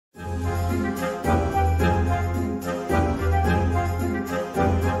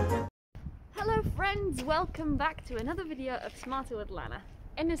welcome back to another video of Smarter with Lana.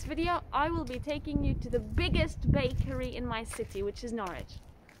 In this video I will be taking you to the biggest bakery in my city, which is Norwich.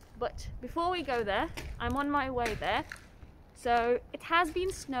 But before we go there, I'm on my way there. So it has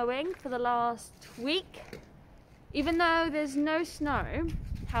been snowing for the last week, even though there's no snow.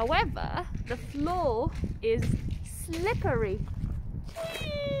 However, the floor is slippery.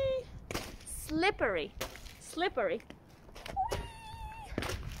 Slippery.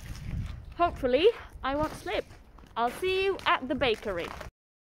 Hopefully I won't slip. I'll see you at the bakery.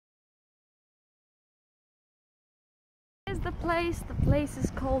 Here's the place. The place is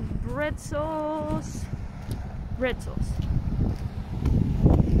called Bread Sauce. So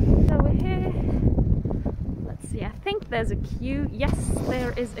we're here. Let's see, I think there's a queue. Yes,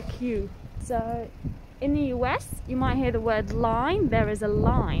 there is a queue. So in the US, you might hear the word line. There is a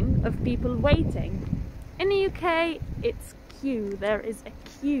line of people waiting. In the UK, it's queue. There is a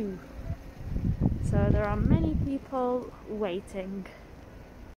queue. So there are many people waiting.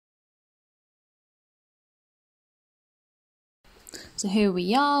 So here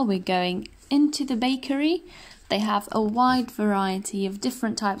we are, we're going into the bakery. They have a wide variety of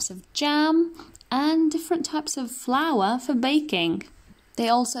different types of jam and different types of flour for baking. They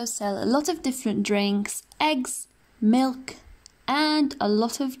also sell a lot of different drinks, eggs, milk, and a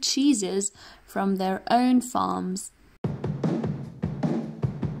lot of cheeses from their own farms.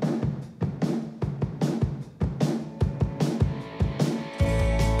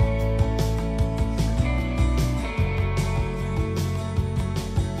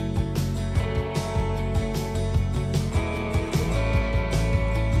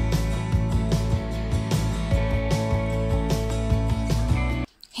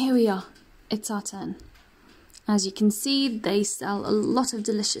 Here we are, it's our turn. As you can see, they sell a lot of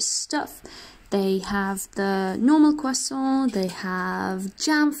delicious stuff. They have the normal croissant, they have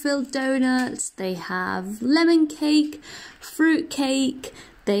jam-filled donuts, they have lemon cake, fruit cake,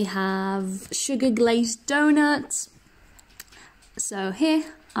 they have sugar-glazed donuts. So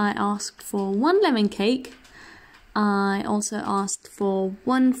here, I asked for one lemon cake. I also asked for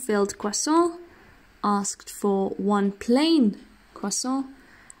one filled croissant, asked for one plain croissant,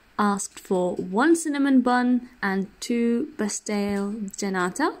 asked for one cinnamon bun and two pastel de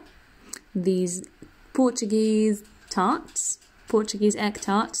nata. These Portuguese tarts, Portuguese egg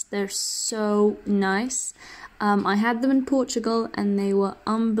tarts, they're so nice. I had them in Portugal and they were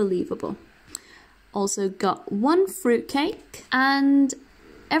unbelievable. Also got one fruit cake and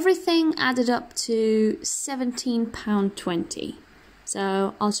everything added up to £17.20.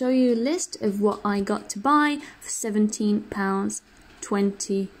 So I'll show you a list of what I got to buy for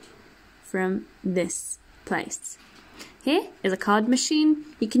 £17.20 from this place. Here is a card machine.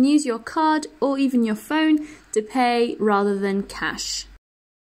 You can use your card or even your phone to pay rather than cash.